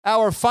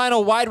Our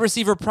final wide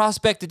receiver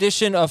prospect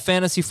edition of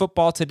Fantasy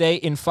Football today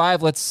in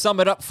 5. Let's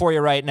sum it up for you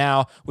right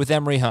now with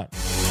Emory Hunt.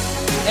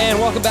 And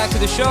welcome back to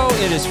the show.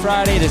 It is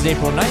Friday. It is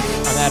April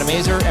 9th. I'm Adam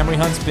Azer. Emory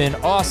Hunt's been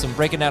awesome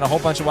breaking down a whole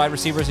bunch of wide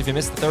receivers. If you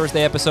missed the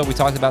Thursday episode, we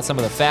talked about some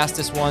of the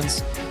fastest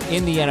ones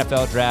in the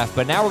NFL draft.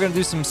 But now we're going to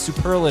do some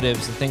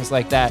superlatives and things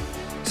like that.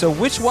 So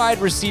which wide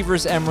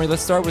receivers, Emory,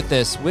 let's start with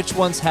this. Which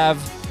ones have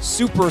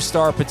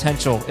superstar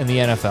potential in the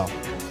NFL?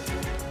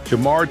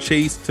 Jamar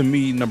Chase, to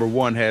me, number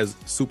one, has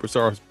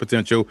superstar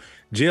potential.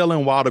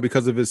 Jalen Waddle,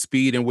 because of his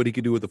speed and what he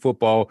can do with the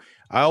football.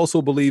 I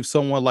also believe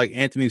someone like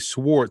Anthony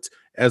Schwartz,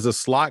 as a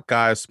slot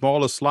guy, a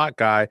smaller slot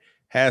guy,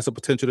 has the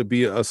potential to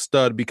be a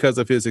stud because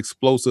of his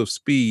explosive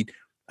speed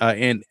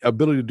and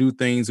ability to do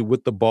things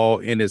with the ball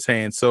in his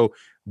hands. So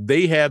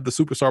they have the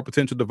superstar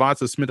potential.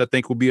 Devonta Smith, I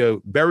think, will be a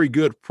very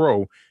good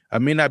pro. I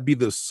may not be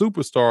the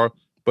superstar,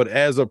 but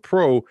as a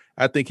pro,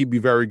 I think he'd be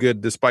very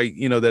good, despite,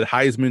 that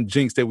Heisman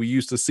jinx that we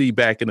used to see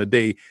back in the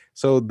day.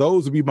 So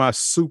those would be my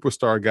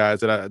superstar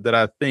guys that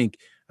I think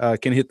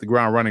can hit the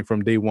ground running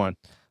from day one.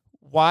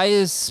 Why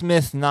is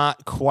Smith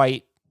not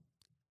quite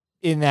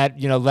in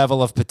that,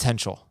 level of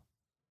potential?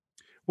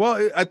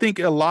 Well, I think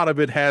a lot of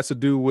it has to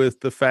do with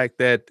the fact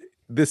that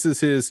this is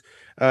his,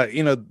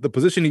 the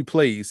position he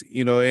plays,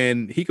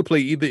 and he could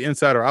play either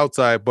inside or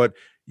outside, but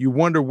you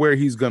wonder where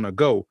he's going to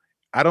go.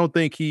 I don't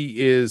think he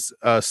is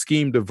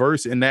scheme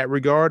diverse in that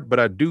regard, but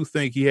I do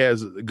think he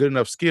has good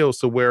enough skills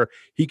to where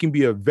he can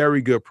be a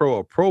very good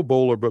a pro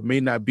bowler, but may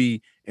not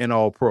be an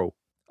all pro.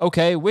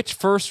 Okay. Which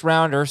first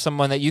rounder,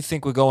 someone that you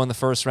think would go in the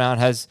first round,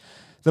 has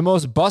the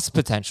most bust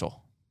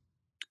potential?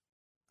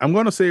 I'm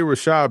going to say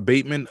Rashad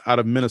Bateman out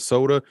of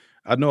Minnesota.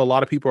 I know a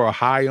lot of people are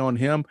high on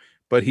him,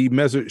 but he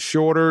measured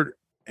shorter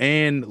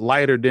and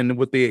lighter than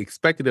what they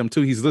expected him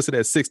to. He's listed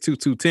at 6'2",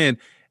 210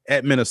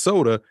 at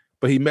Minnesota,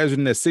 but he measured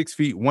at 6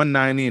 feet,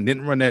 190, and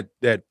didn't run that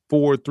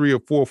 4.3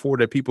 or 4.4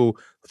 that people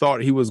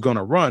thought he was going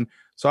to run.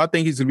 So I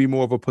think he's going to be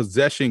more of a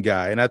possession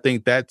guy. And I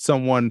think that's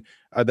someone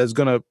that's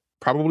going to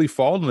probably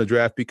fall in the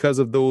draft because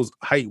of those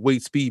height,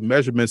 weight, speed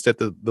measurements that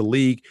the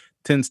league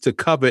tends to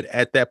covet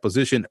at that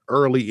position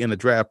early in the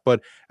draft.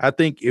 But I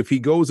think if he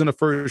goes in the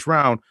first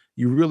round,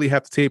 you really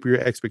have to taper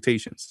your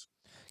expectations.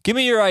 Give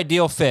me your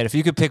ideal fit. If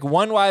you could pick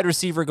one wide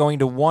receiver going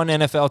to one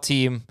NFL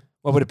team,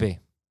 what would it be?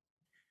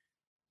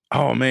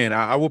 Oh, man,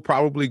 I would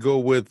probably go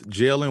with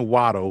Jalen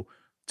Waddle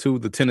to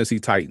the Tennessee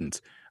Titans.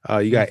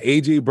 You got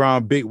A.J.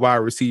 Brown, big wide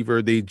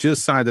receiver. They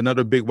just signed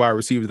another big wide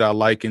receiver that I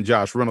like in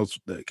Josh Reynolds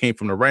that came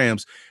from the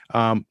Rams.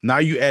 Now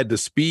you add the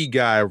speed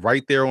guy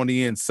right there on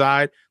the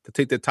inside to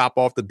take the top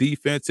off the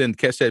defense and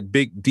catch that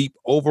big, deep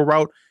over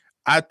route.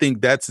 I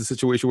think that's a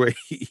situation where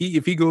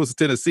if he goes to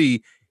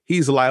Tennessee,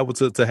 he's liable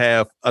to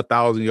have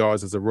 1,000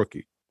 yards as a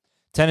rookie.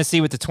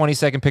 Tennessee with the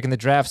 22nd pick in the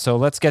draft, so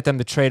let's get them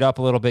to trade up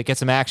a little bit, get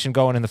some action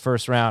going in the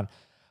first round.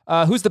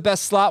 Who's the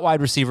best slot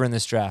wide receiver in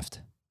this draft?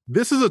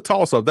 This is a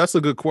toss-up. That's a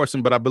good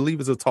question, but I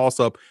believe it's a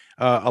toss-up.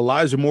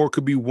 Elijah Moore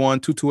could be one,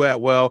 Tutu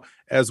Atwell,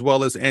 as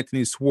well as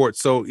Anthony Schwartz.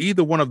 So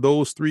either one of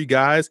those three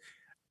guys,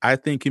 I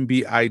think, can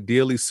be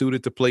ideally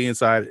suited to play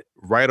inside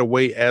right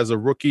away as a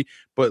rookie.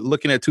 But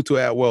looking at Tutu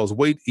Atwell's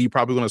weight, you're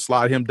probably going to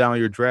slide him down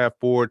your draft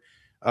board.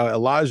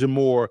 Elijah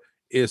Moore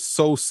is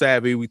so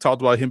savvy. We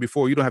talked about him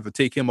before. You don't have to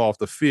take him off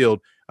the field.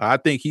 I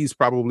think he's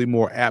probably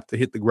more apt to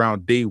hit the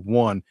ground day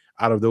one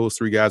out of those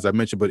three guys I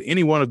mentioned. But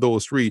any one of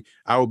those three,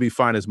 I would be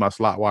fine as my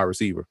slot wide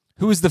receiver.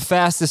 Who is the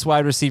fastest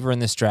wide receiver in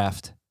this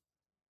draft?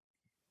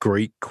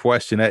 Great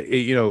question.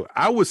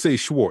 I would say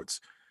Schwartz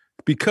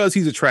because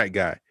he's a track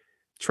guy.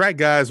 Track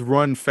guys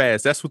run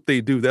fast. That's what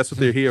they do. That's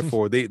what they're here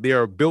for. They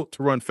are built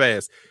to run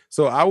fast.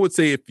 So I would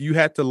say if you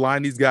had to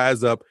line these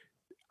guys up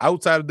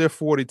outside of their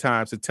 40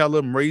 times and tell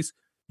them race,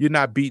 you're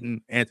not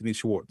beating Anthony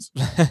Schwartz.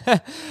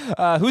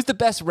 Who's the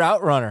best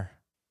route runner?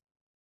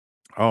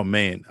 Oh,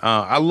 man.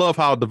 I love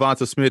how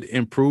Devonta Smith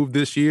improved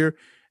this year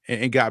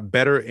and got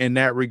better in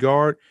that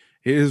regard.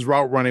 His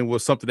route running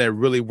was something that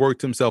really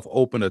worked himself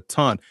open a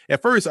ton.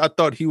 At first, I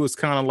thought he was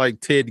kind of like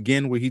Ted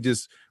Ginn, where he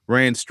just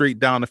ran straight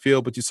down the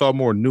field, but you saw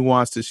more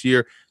nuance this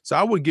year. So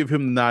I would give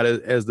him the nod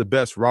as the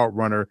best route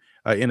runner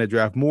in the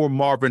draft. More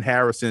Marvin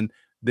Harrison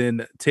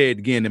than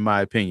Ted Ginn, in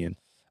my opinion.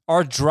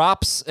 Are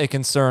drops a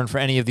concern for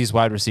any of these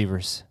wide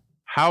receivers?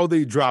 How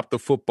they drop the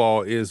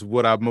football is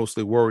what I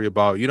mostly worry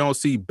about. You don't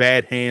see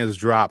bad hands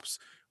drops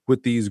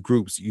with these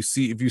groups.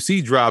 If you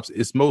see drops,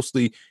 it's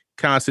mostly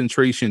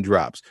concentration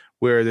drops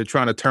where they're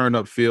trying to turn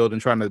upfield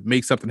and trying to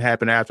make something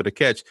happen after the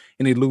catch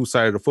and they lose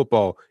sight of the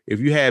football. If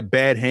you have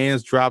bad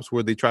hands drops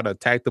where they try to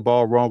attack the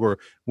ball wrong or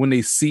when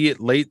they see it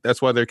late,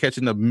 that's why they're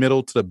catching the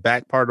middle to the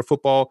back part of the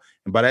football.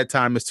 And by that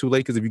time, it's too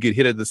late because if you get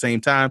hit at the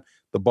same time,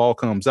 the ball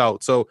comes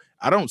out. So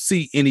I don't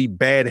see any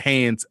bad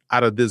hands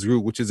out of this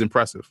group, which is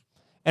impressive.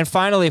 And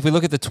finally, if we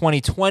look at the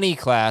 2020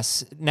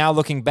 class, now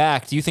looking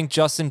back, do you think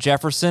Justin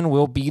Jefferson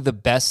will be the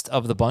best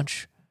of the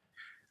bunch?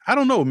 I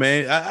don't know,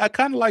 man. I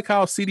kind of like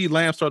how CeeDee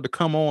Lamb started to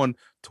come on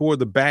toward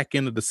the back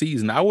end of the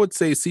season. I would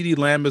say CeeDee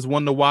Lamb is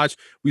one to watch.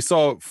 We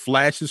saw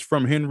flashes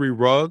from Henry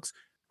Ruggs,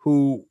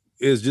 who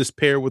is just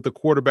paired with a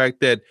quarterback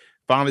that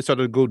finally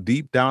started to go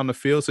deep down the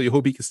field. So you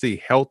hope he can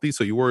stay healthy.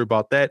 So you worry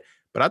about that.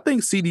 But I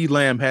think CeeDee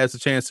Lamb has a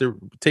chance to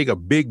take a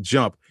big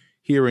jump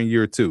here in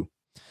year 2.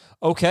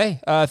 Okay.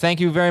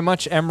 Thank you very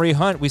much, Emery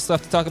Hunt. We still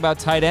have to talk about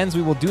tight ends.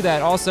 We will do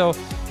that. Also,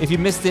 if you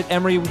missed it,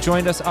 Emery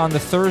joined us on the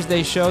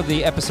Thursday show,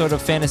 the episode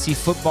of Fantasy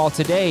Football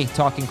Today,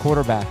 talking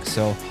quarterback.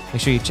 So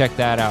make sure you check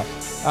that out.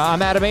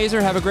 I'm Adam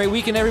Azer. Have a great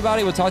weekend,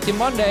 everybody. We'll talk to you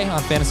Monday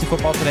on Fantasy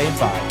Football Today in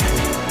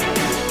 5.